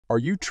Are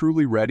you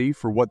truly ready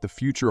for what the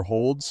future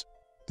holds?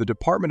 The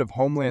Department of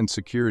Homeland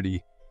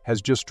Security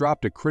has just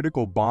dropped a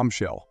critical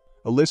bombshell,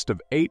 a list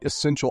of 8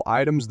 essential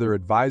items they're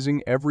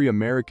advising every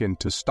American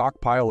to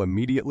stockpile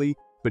immediately.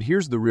 But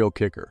here's the real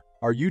kicker.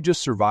 Are you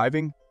just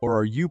surviving, or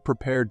are you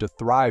prepared to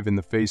thrive in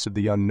the face of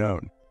the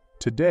unknown?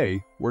 Today,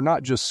 we're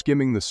not just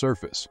skimming the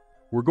surface.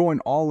 We're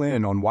going all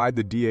in on why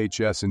the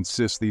DHS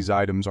insists these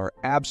items are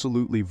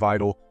absolutely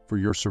vital for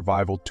your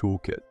survival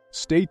toolkit.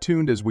 Stay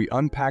tuned as we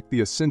unpack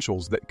the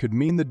essentials that could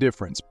mean the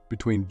difference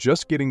between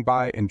just getting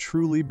by and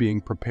truly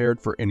being prepared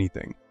for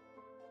anything.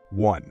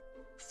 1.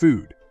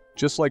 Food.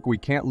 Just like we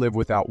can't live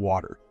without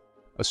water.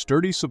 A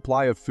sturdy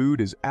supply of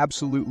food is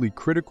absolutely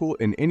critical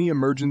in any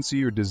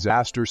emergency or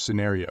disaster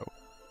scenario.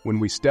 When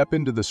we step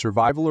into the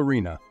survival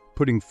arena,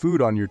 putting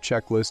food on your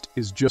checklist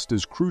is just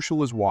as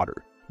crucial as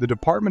water. The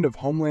Department of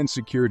Homeland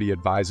Security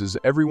advises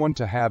everyone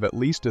to have at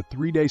least a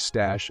 3-day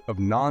stash of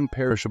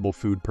non-perishable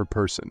food per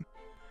person.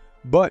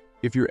 But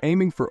if you're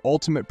aiming for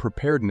ultimate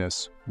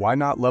preparedness, why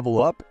not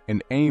level up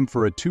and aim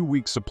for a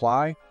 2-week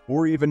supply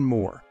or even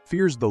more?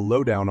 Here's the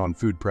lowdown on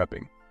food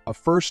prepping.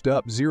 First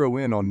up, zero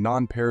in on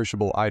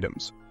non-perishable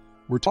items.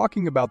 We're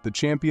talking about the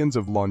champions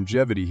of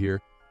longevity here: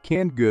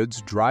 canned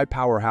goods, dry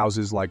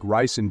powerhouses like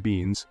rice and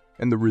beans,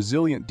 and the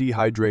resilient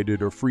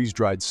dehydrated or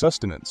freeze-dried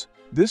sustenance.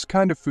 This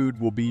kind of food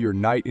will be your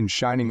knight in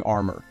shining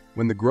armor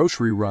when the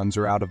grocery runs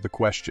are out of the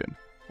question,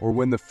 or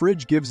when the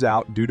fridge gives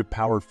out due to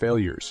power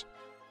failures.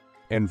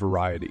 And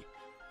variety.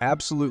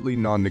 Absolutely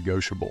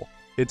non-negotiable.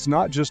 It's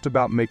not just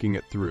about making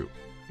it through.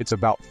 It's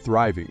about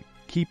thriving.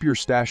 Keep your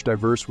stash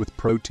diverse with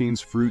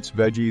proteins, fruits,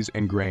 veggies,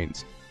 and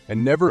grains.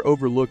 And never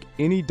overlook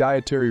any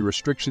dietary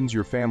restrictions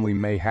your family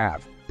may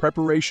have.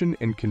 Preparation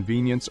and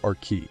convenience are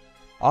key.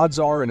 Odds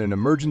are, in an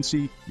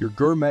emergency, your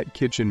gourmet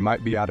kitchen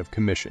might be out of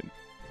commission.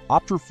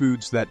 Opt for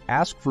foods that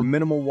ask for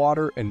minimal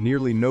water and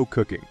nearly no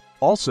cooking.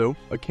 Also,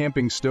 a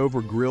camping stove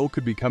or grill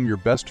could become your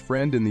best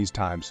friend in these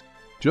times.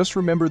 Just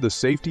remember the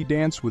safety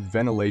dance with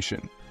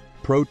ventilation.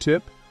 Pro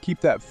tip: keep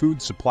that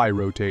food supply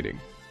rotating.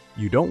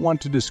 You don't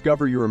want to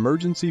discover your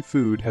emergency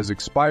food has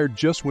expired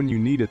just when you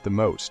need it the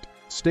most.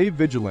 Stay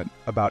vigilant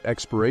about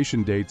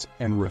expiration dates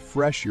and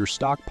refresh your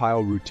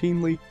stockpile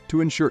routinely to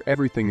ensure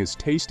everything is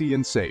tasty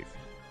and safe.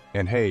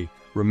 And hey,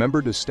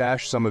 remember to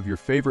stash some of your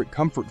favorite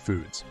comfort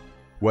foods.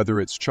 Whether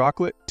it's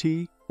chocolate,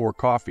 tea, or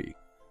coffee,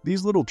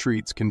 these little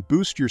treats can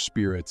boost your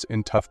spirits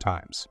in tough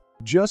times.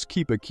 Just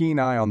keep a keen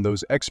eye on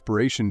those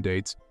expiration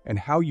dates and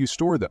how you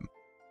store them.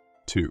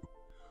 2.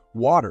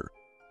 Water.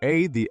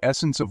 The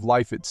essence of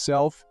life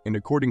itself, and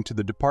according to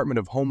the Department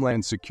of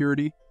Homeland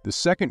Security, the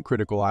second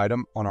critical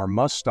item on our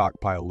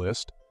must-stockpile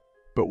list.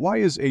 But why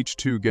is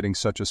H2 getting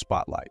such a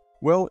spotlight?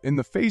 Well, in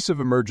the face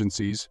of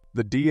emergencies,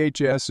 the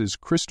DHS is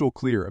crystal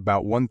clear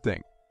about one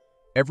thing.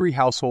 Every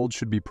household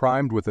should be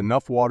primed with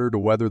enough water to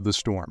weather the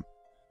storm.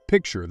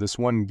 Picture this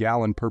 1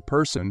 gallon per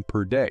person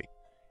per day.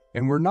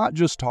 And we're not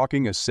just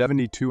talking a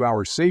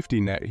 72-hour safety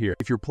net here.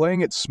 If you're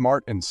playing it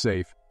smart and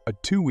safe, a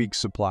 2-week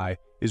supply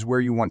is where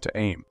you want to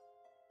aim.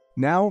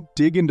 Now,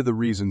 dig into the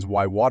reasons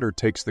why water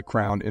takes the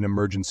crown in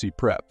emergency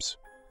preps.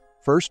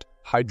 First,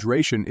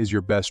 hydration is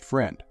your best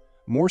friend.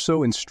 More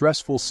so in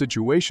stressful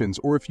situations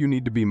or if you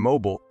need to be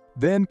mobile.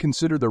 Then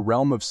consider the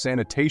realm of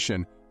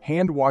sanitation.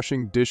 Hand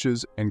washing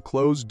dishes and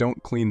clothes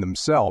don't clean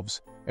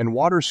themselves, and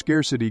water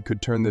scarcity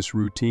could turn this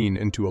routine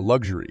into a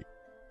luxury.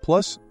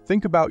 Plus,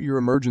 think about your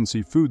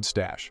emergency food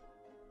stash.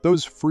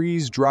 Those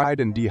freeze-dried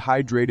and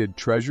dehydrated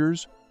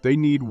treasures, they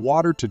need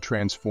water to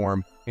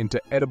transform into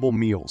edible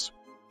meals.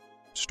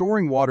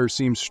 Storing water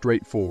seems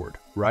straightforward,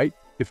 right?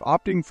 If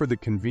opting for the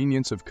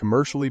convenience of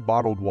commercially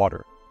bottled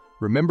water,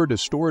 remember to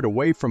store it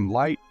away from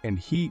light and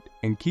heat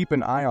and keep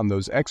an eye on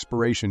those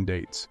expiration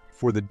dates.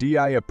 For the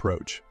DI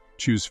approach,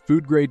 choose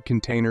food-grade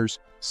containers,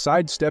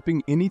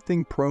 sidestepping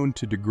anything prone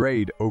to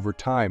degrade over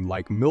time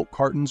like milk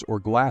cartons or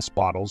glass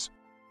bottles.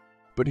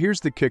 But here's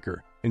the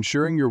kicker: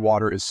 ensuring your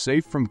water is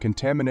safe from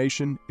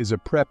contamination is a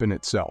prep in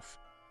itself.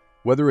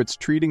 Whether it's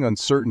treating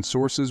uncertain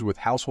sources with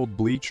household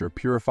bleach or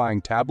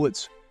purifying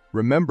tablets,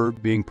 remember,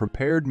 being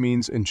prepared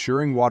means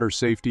ensuring water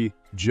safety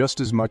just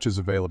as much as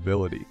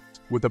availability.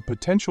 With a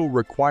potential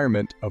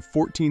requirement of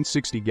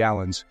 1,460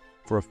 gallons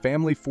for a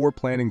family 4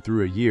 planning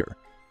through a year,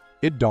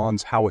 it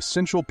dawns how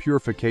essential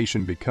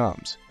purification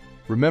becomes.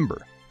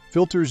 Remember,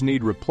 filters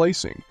need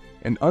replacing,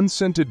 and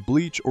unscented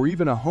bleach or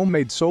even a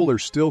homemade solar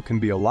still can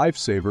be a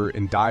lifesaver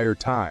in dire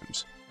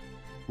times.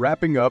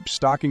 Wrapping up,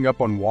 stocking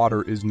up on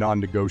water is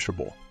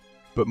non-negotiable.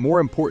 But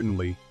more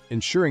importantly,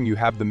 ensuring you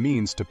have the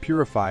means to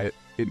purify it,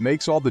 it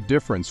makes all the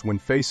difference when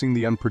facing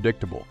the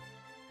unpredictable.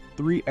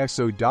 3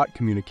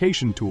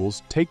 communication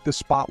tools take the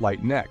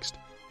spotlight next.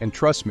 And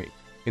trust me,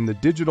 in the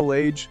digital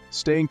age,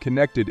 staying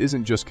connected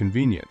isn't just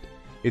convenient.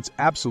 It's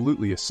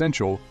absolutely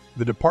essential.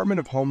 The Department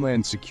of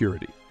Homeland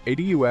Security,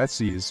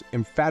 ADUSC, is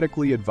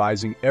emphatically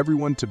advising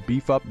everyone to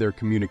beef up their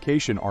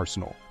communication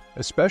arsenal,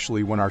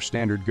 especially when our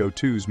standard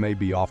go-tos may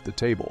be off the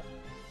table.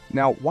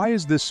 Now, why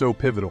is this so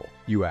pivotal,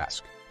 you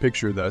ask?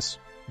 Picture this: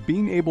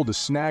 Being able to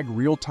snag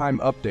real-time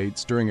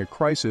updates during a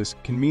crisis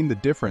can mean the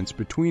difference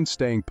between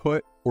staying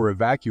put or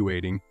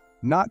evacuating,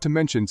 not to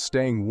mention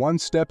staying one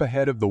step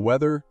ahead of the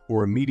weather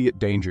or immediate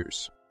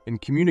dangers.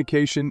 And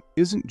communication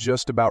isn't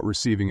just about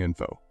receiving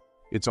info.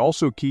 It's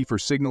also key for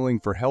signaling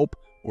for help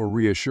or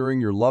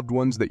reassuring your loved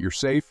ones that you're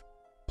safe.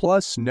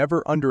 Plus,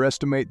 never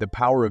underestimate the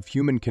power of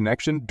human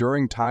connection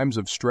during times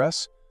of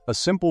stress. A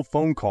simple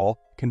phone call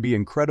can be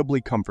incredibly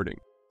comforting.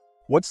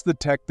 What's the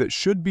tech that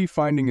should be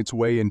finding its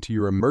way into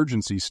your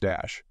emergency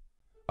stash?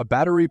 A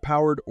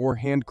battery-powered or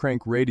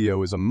hand-crank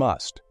radio is a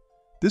must.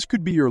 This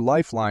could be your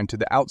lifeline to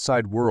the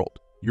outside world,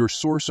 your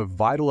source of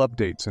vital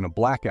updates in a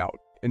blackout.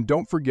 And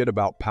don't forget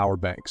about power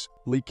banks.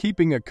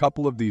 Keeping a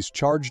couple of these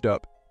charged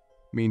up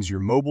means your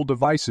mobile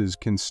devices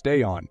can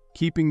stay on,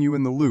 keeping you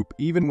in the loop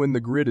even when the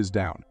grid is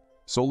down.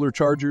 Solar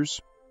chargers?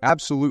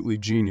 Absolutely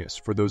genius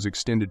for those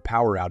extended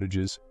power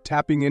outages,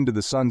 tapping into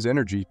the sun's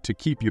energy to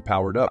keep you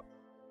powered up.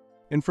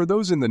 And for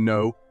those in the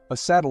know, a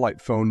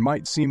satellite phone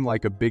might seem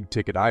like a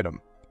big-ticket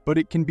item, but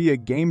it can be a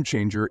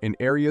game-changer in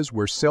areas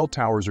where cell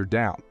towers are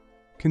down.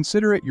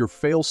 Consider it your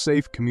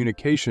fail-safe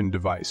communication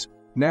device.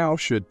 Now,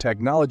 should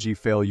technology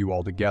fail you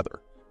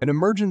altogether, an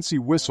emergency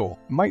whistle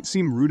might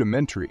seem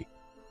rudimentary,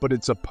 but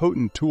it's a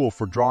potent tool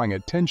for drawing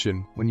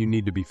attention when you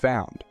need to be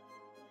found.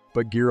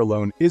 But gear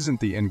alone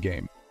isn't the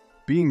endgame.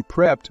 Being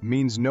prepped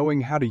means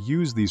knowing how to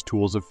use these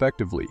tools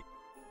effectively.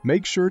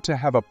 Make sure to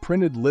have a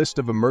printed list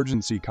of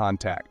emergency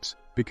contacts,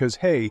 because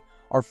hey,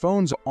 our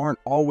phones aren't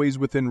always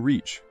within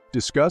reach.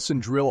 Discuss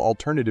and drill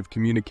alternative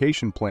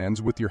communication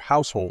plans with your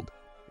household.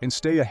 And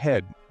stay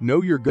ahead,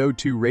 know your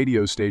go-to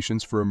radio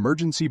stations for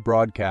emergency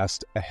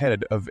broadcast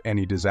ahead of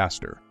any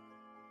disaster.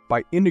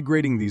 By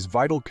integrating these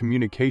vital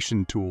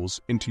communication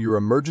tools into your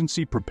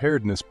emergency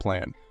preparedness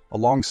plan,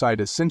 alongside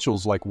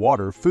essentials like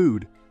water,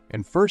 food,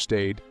 and first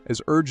aid,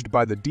 as urged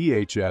by the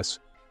DHS,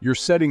 you're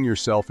setting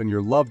yourself and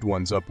your loved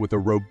ones up with a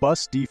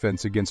robust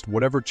defense against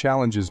whatever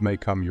challenges may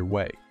come your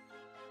way.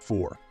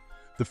 4.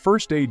 The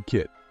first aid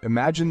kit.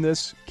 Imagine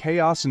this: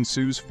 chaos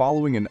ensues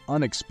following an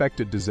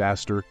unexpected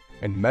disaster,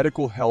 and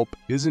medical help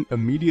isn't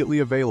immediately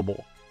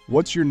available.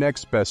 What's your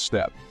next best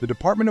step? The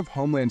Department of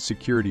Homeland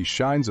Security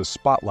shines a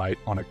spotlight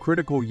on a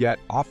critical yet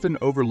often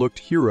overlooked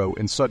hero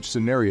in such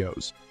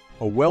scenarios: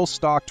 a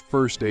well-stocked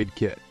first aid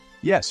kit.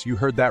 Yes, you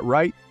heard that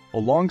right.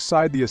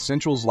 Alongside the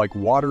essentials like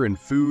water and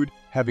food,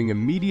 having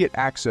immediate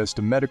access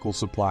to medical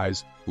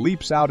supplies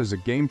leaps out as a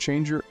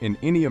game-changer in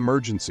any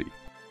emergency.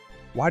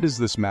 Why does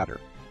this matter?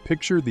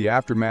 Picture the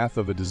aftermath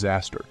of a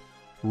disaster.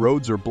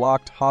 Roads are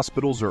blocked,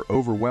 hospitals are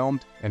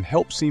overwhelmed, and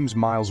help seems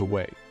miles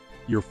away.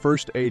 Your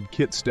first aid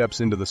kit steps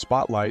into the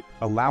spotlight,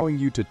 allowing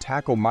you to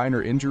tackle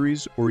minor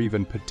injuries or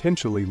even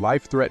potentially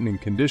life-threatening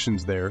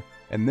conditions there.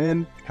 And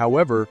then,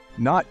 however,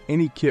 not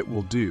any kit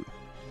will do.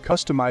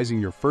 Customizing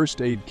your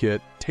first aid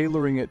kit,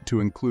 tailoring it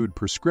to include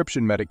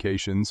prescription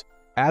medications,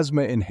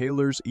 asthma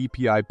inhalers,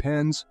 EPI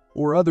pens,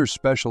 or other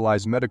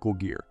specialized medical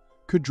gear,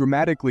 could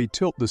dramatically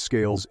tilt the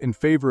scales in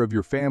favor of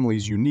your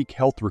family's unique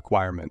health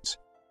requirements.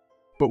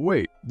 But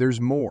wait,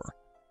 there's more.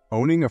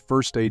 Owning a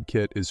first aid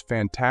kit is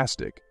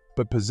fantastic,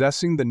 but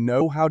possessing the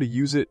know-how to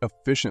use it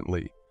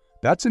efficiently,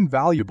 that's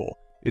invaluable.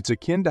 It's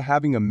akin to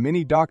having a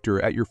mini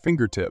doctor at your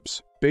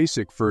fingertips.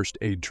 Basic first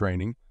aid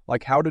training,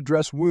 like how to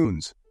dress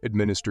wounds,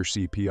 administer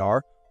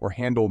CPR, or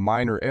handle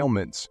minor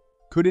ailments,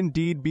 could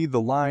indeed be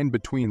the line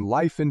between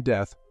life and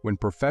death when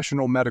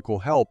professional medical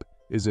help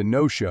is a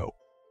no-show.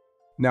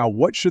 Now,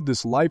 what should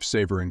this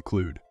lifesaver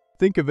include?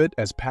 Think of it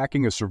as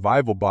packing a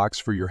survival box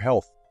for your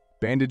health.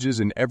 Bandages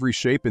in every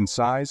shape and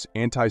size,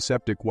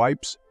 antiseptic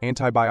wipes,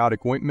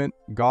 antibiotic ointment,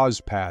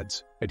 gauze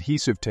pads,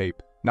 adhesive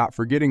tape, not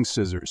forgetting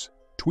scissors,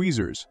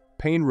 tweezers,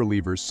 pain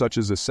relievers such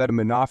as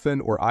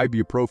acetaminophen or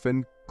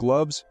ibuprofen,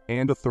 gloves,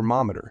 and a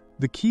thermometer.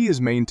 The key is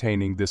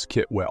maintaining this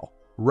kit well.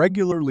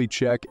 Regularly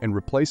check and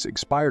replace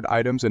expired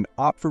items and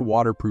opt for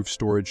waterproof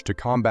storage to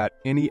combat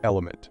any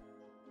element.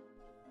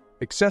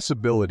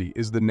 Accessibility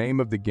is the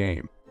name of the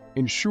game.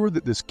 Ensure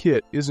that this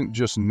kit isn't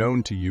just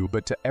known to you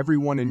but to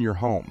everyone in your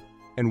home.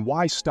 And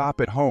why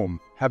stop at home?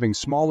 Having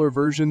smaller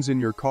versions in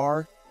your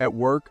car, at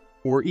work,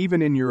 or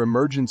even in your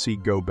emergency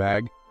go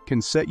bag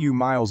can set you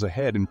miles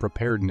ahead in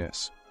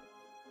preparedness.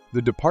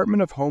 The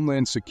Department of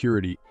Homeland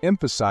Security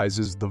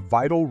emphasizes the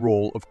vital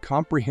role of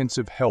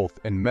comprehensive health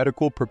and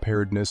medical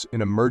preparedness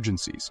in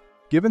emergencies,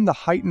 given the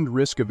heightened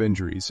risk of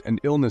injuries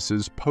and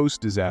illnesses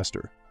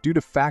post-disaster. Due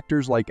to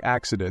factors like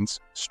accidents,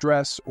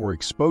 stress, or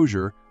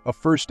exposure, a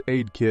first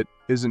aid kit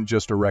isn't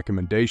just a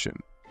recommendation.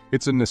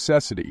 It's a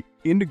necessity.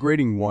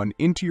 Integrating one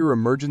into your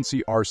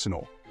emergency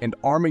arsenal and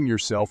arming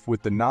yourself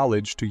with the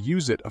knowledge to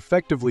use it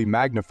effectively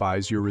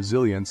magnifies your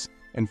resilience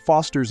and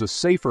fosters a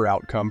safer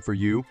outcome for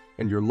you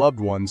and your loved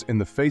ones in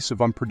the face of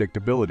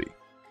unpredictability.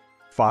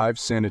 5.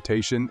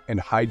 Sanitation and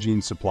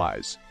hygiene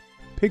supplies.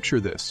 Picture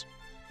this: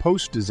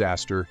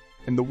 post-disaster,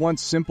 and the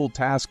once simple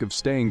task of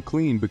staying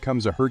clean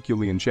becomes a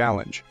Herculean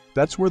challenge.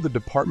 That's where the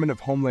Department of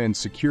Homeland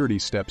Security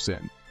steps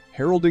in,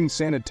 heralding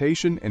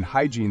sanitation and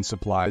hygiene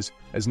supplies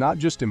as not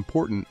just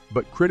important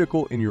but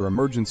critical in your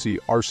emergency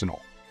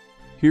arsenal.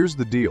 Here's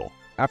the deal.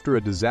 After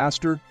a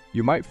disaster,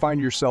 you might find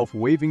yourself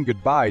waving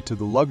goodbye to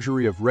the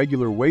luxury of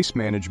regular waste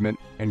management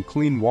and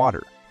clean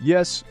water.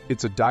 Yes,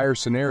 it's a dire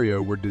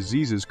scenario where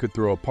diseases could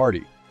throw a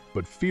party,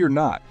 but fear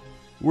not.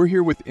 We're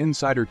here with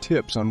insider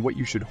tips on what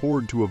you should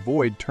hoard to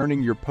avoid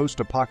turning your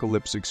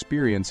post-apocalypse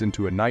experience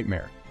into a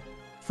nightmare.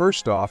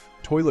 First off,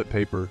 toilet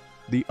paper,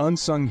 the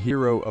unsung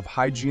hero of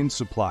hygiene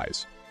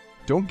supplies.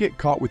 Don't get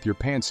caught with your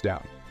pants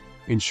down.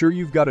 Ensure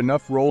you've got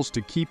enough rolls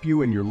to keep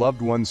you and your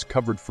loved ones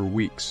covered for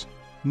weeks.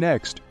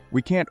 Next,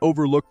 we can't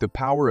overlook the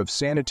power of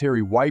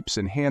sanitary wipes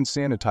and hand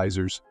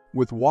sanitizers,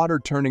 with water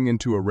turning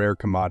into a rare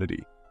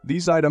commodity.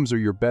 These items are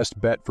your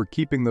best bet for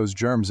keeping those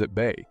germs at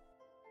bay.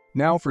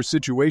 Now for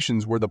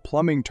situations where the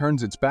plumbing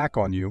turns its back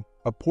on you,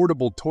 a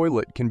portable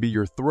toilet can be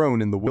your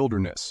throne in the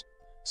wilderness.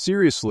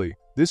 Seriously,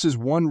 this is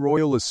one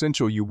royal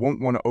essential you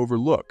won't want to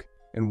overlook.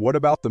 And what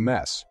about the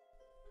mess?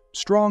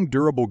 Strong,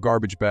 durable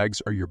garbage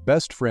bags are your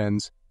best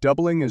friends,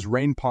 doubling as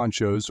rain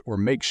ponchos or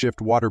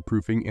makeshift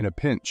waterproofing in a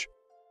pinch.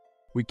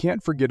 We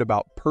can't forget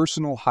about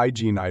personal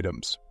hygiene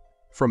items.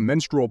 From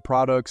menstrual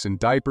products and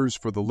diapers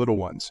for the little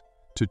ones,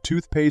 to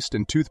toothpaste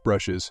and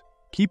toothbrushes,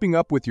 keeping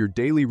up with your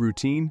daily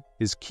routine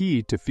is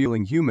key to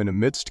feeling human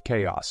amidst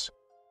chaos.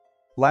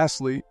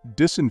 Lastly,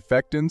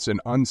 disinfectants and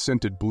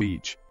unscented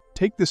bleach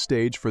take the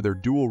stage for their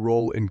dual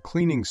role in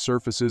cleaning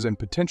surfaces and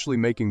potentially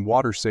making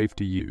water safe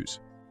to use.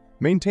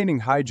 Maintaining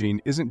hygiene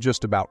isn't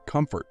just about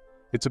comfort,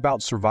 it's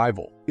about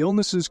survival.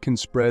 Illnesses can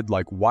spread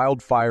like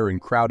wildfire in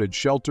crowded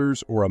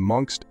shelters or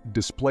amongst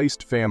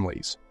displaced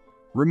families.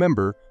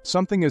 Remember,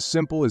 something as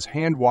simple as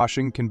hand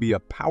washing can be a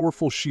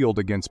powerful shield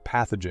against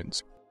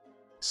pathogens.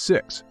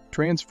 6.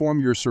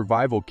 Transform your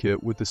survival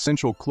kit with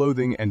essential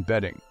clothing and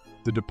bedding.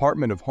 The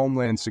Department of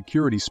Homeland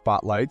Security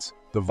spotlights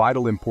the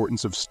vital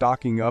importance of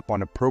stocking up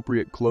on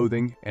appropriate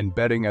clothing and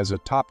bedding as a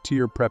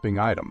top-tier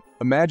prepping item.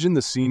 Imagine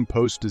the scene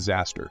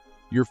post-disaster.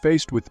 You're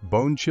faced with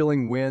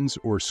bone-chilling winds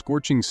or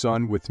scorching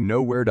sun with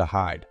nowhere to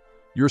hide.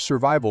 Your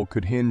survival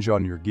could hinge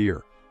on your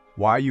gear.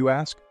 Why, you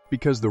ask?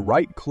 Because the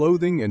right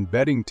clothing and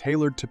bedding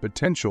tailored to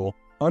potential,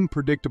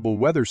 unpredictable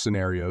weather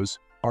scenarios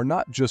are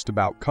not just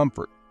about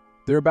comfort.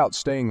 They're about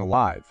staying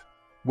alive.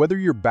 Whether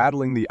you're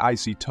battling the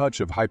icy touch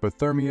of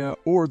hypothermia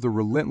or the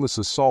relentless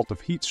assault of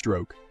heat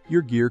stroke,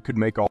 your gear could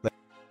make all that.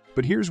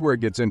 But here's where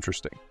it gets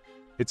interesting.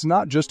 It's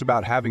not just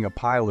about having a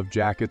pile of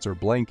jackets or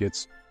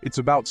blankets, it's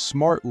about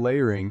smart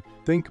layering.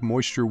 Think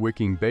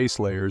moisture-wicking base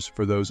layers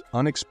for those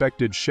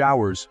unexpected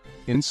showers,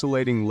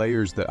 insulating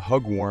layers that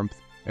hug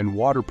warmth, and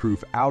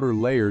waterproof outer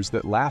layers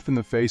that laugh in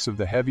the face of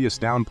the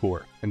heaviest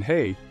downpour. And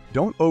hey,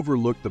 don't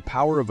overlook the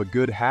power of a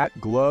good hat,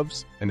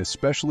 gloves, and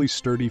especially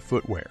sturdy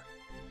footwear.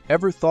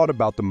 Ever thought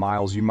about the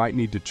miles you might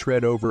need to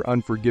tread over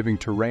unforgiving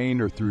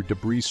terrain or through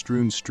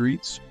debris-strewn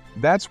streets?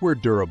 That's where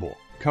durable,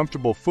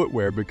 comfortable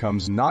footwear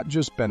becomes not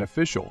just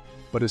beneficial,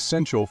 but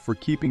essential for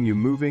keeping you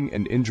moving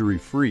and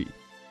injury-free.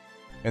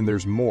 And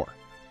there's more.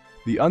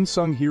 The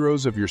unsung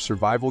heroes of your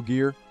survival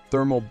gear,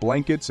 thermal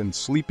blankets and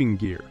sleeping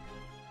gear.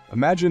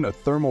 Imagine a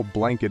thermal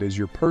blanket as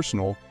your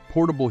personal,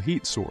 portable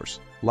heat source,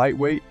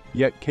 lightweight,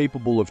 yet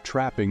capable of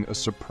trapping a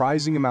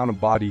surprising amount of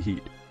body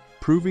heat,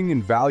 proving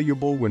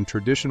invaluable when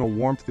traditional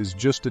warmth is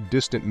just a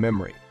distant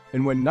memory.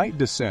 And when night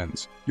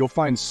descends, you'll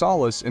find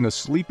solace in a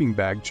sleeping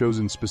bag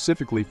chosen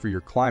specifically for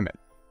your climate,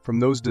 from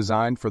those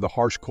designed for the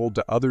harsh cold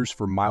to others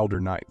for milder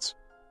nights.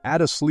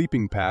 Add a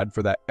sleeping pad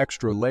for that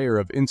extra layer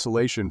of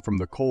insulation from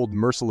the cold,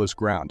 merciless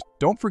ground.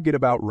 Don't forget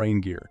about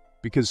rain gear,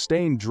 because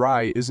staying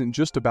dry isn't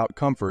just about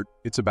comfort,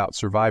 it's about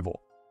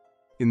survival.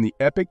 In the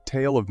epic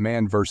tale of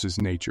man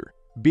versus nature,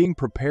 being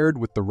prepared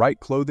with the right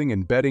clothing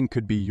and bedding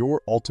could be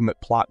your ultimate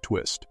plot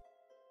twist.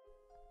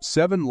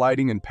 7.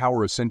 Lighting and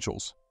power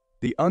essentials.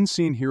 The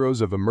unseen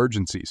heroes of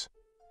emergencies.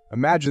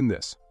 Imagine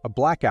this, a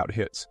blackout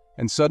hits,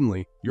 and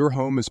suddenly your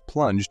home is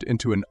plunged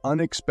into an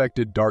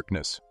unexpected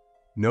darkness.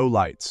 No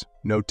lights,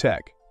 no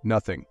tech,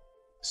 nothing.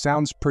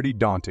 Sounds pretty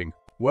daunting.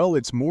 Well,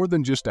 it's more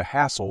than just a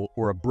hassle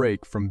or a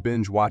break from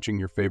binge watching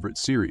your favorite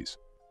series.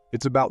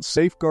 It's about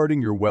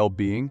safeguarding your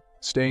well-being,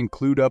 staying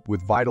clued up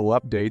with vital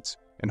updates,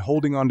 and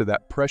holding on to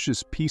that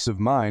precious peace of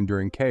mind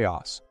during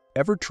chaos.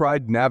 Ever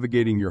tried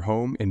navigating your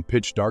home in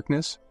pitch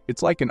darkness?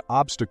 It's like an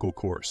obstacle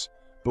course,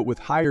 but with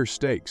higher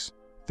stakes.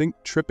 Think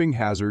tripping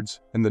hazards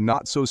and the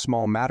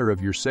not-so-small matter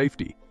of your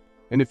safety.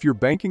 And if you're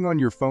banking on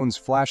your phone's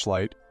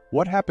flashlight,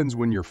 what happens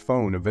when your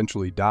phone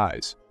eventually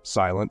dies?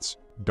 Silence,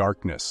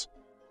 darkness.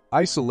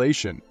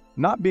 Isolation.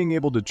 Not being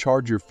able to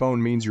charge your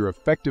phone means you're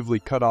effectively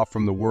cut off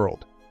from the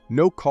world.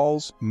 No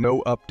calls,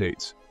 no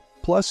updates.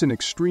 Plus, in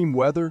extreme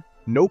weather,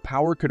 no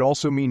power could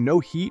also mean no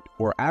heat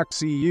or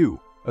ACU,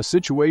 a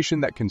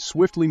situation that can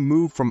swiftly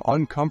move from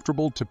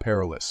uncomfortable to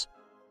perilous.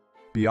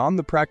 Beyond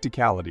the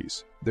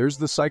practicalities, there's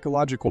the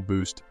psychological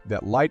boost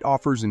that light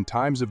offers in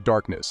times of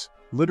darkness,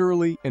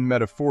 literally and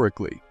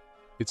metaphorically.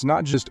 It's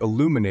not just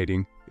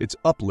illuminating, it's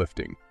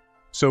uplifting.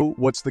 So,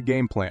 what's the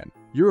game plan?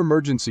 Your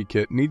emergency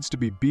kit needs to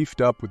be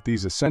beefed up with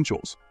these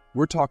essentials.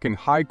 We're talking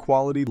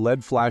high-quality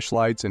LED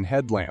flashlights and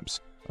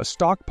headlamps, a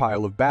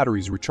stockpile of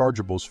batteries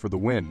rechargeables for the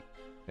win.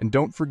 And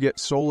don't forget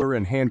solar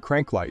and hand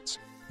crank lights.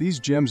 These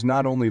gems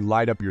not only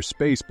light up your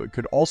space but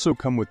could also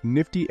come with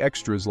nifty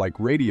extras like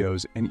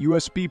radios and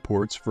USB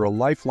ports for a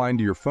lifeline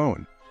to your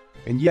phone.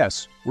 And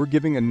yes, we're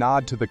giving a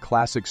nod to the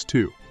classics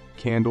too: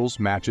 candles,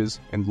 matches,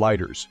 and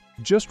lighters.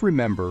 Just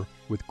remember,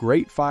 with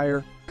great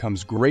fire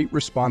comes great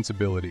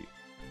responsibility.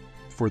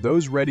 For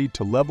those ready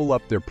to level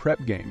up their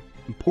prep game,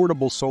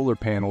 portable solar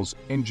panels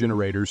and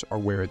generators are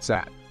where it's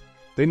at.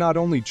 They not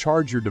only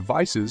charge your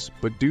devices,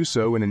 but do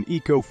so in an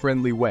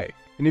eco-friendly way.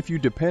 And if you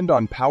depend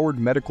on powered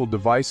medical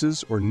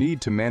devices or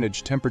need to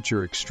manage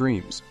temperature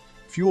extremes,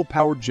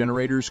 fuel-powered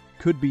generators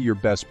could be your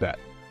best bet.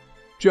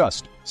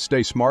 Just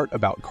stay smart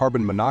about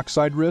carbon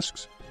monoxide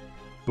risks.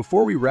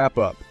 Before we wrap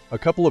up, a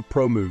couple of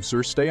pro moves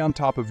are: stay on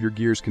top of your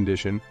gear's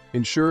condition,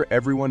 ensure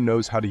everyone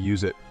knows how to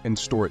use it, and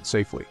store it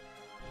safely.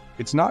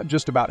 It's not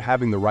just about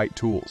having the right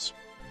tools.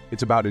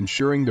 It's about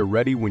ensuring they're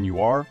ready when you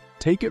are.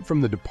 Take it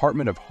from the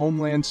Department of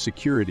Homeland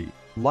Security: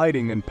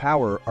 lighting and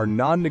power are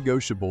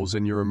non-negotiables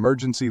in your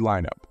emergency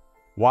lineup.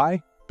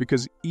 Why?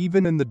 Because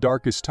even in the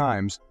darkest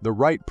times, the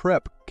right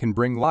prep can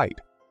bring light.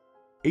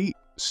 8.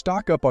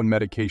 Stock up on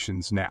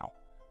medications now.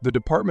 The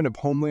Department of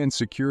Homeland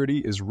Security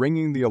is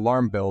ringing the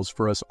alarm bells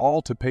for us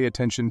all to pay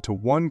attention to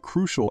one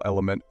crucial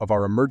element of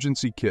our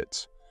emergency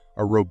kits: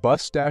 a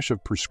robust stash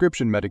of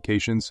prescription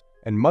medications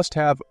and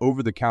must-have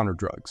over-the-counter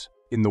drugs.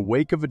 In the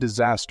wake of a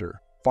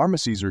disaster,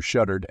 pharmacies are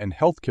shuttered and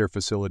healthcare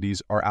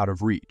facilities are out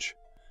of reach.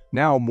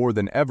 Now more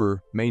than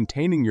ever,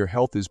 maintaining your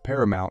health is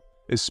paramount,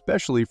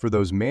 especially for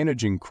those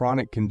managing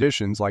chronic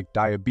conditions like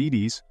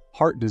diabetes,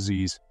 heart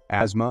disease,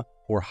 asthma,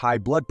 or high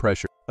blood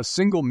pressure. A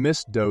single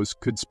missed dose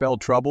could spell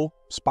trouble,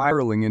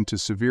 spiraling into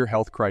severe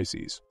health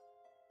crises.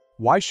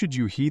 Why should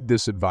you heed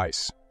this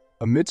advice?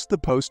 Amidst the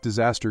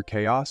post-disaster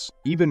chaos,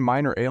 even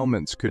minor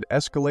ailments could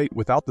escalate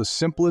without the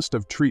simplest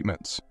of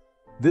treatments.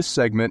 This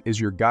segment is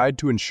your guide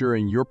to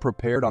ensuring you're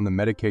prepared on the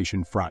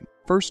medication front.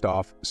 First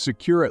off,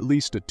 secure at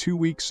least a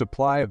 2-week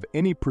supply of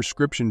any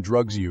prescription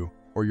drugs you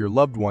or your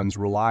loved ones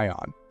rely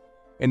on.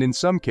 And in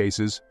some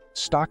cases,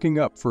 stocking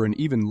up for an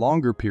even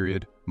longer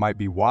period might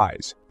be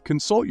wise.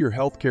 Consult your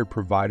healthcare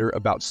provider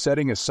about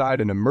setting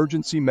aside an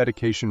emergency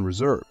medication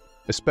reserve,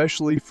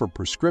 especially for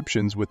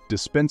prescriptions with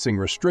dispensing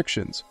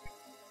restrictions.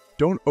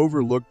 Don't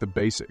overlook the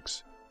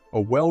basics. A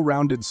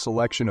well-rounded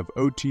selection of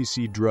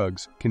OTC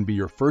drugs can be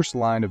your first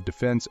line of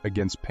defense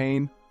against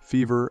pain,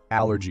 fever,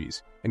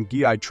 allergies, and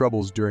GI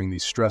troubles during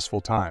these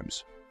stressful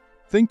times.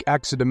 Think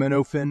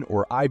acetaminophen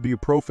or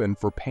ibuprofen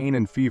for pain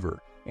and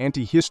fever,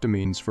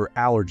 antihistamines for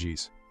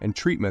allergies, and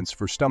treatments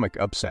for stomach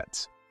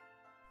upsets.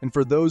 And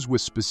for those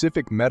with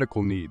specific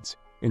medical needs,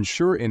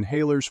 ensure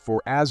inhalers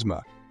for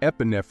asthma,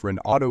 epinephrine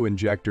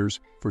auto-injectors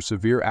for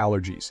severe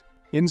allergies,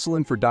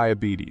 insulin for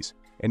diabetes,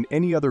 and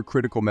any other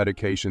critical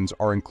medications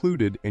are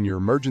included in your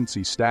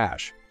emergency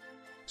stash.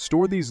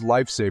 Store these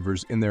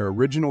lifesavers in their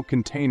original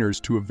containers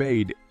to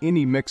evade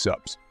any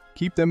mix-ups.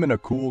 Keep them in a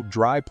cool,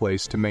 dry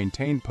place to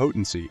maintain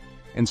potency,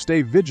 and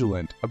stay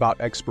vigilant about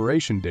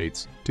expiration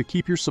dates to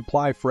keep your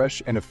supply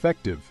fresh and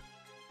effective.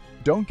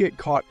 Don't get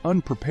caught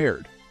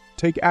unprepared.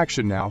 Take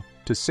action now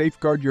to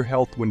safeguard your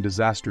health when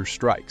disaster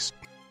strikes.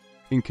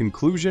 In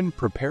conclusion,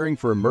 preparing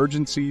for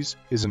emergencies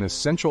is an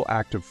essential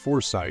act of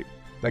foresight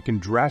that can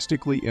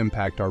drastically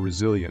impact our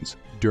resilience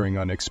during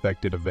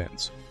unexpected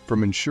events.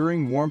 From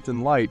ensuring warmth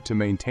and light to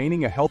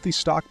maintaining a healthy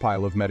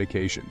stockpile of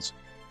medications,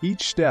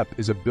 each step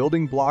is a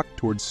building block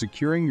towards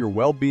securing your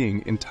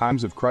well-being in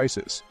times of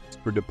crisis.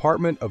 The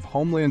Department of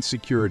Homeland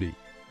Security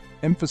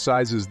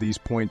emphasizes these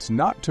points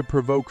not to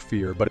provoke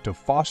fear, but to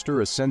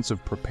foster a sense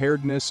of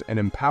preparedness and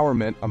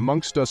empowerment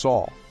amongst us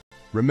all.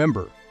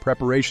 Remember,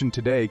 preparation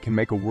today can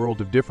make a world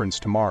of difference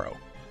tomorrow.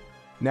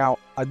 Now,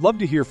 I'd love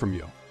to hear from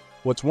you.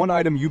 What's one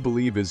item you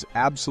believe is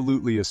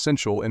absolutely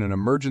essential in an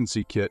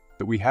emergency kit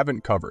that we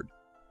haven't covered?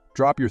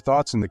 Drop your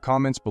thoughts in the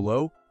comments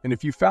below, and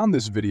if you found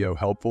this video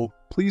helpful,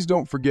 please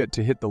don't forget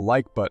to hit the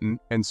like button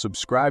and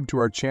subscribe to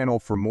our channel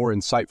for more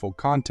insightful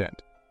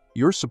content.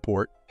 Your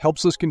support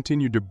helps us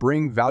continue to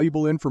bring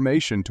valuable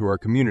information to our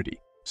community.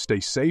 Stay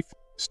safe,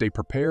 stay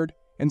prepared,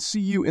 and see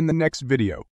you in the next video.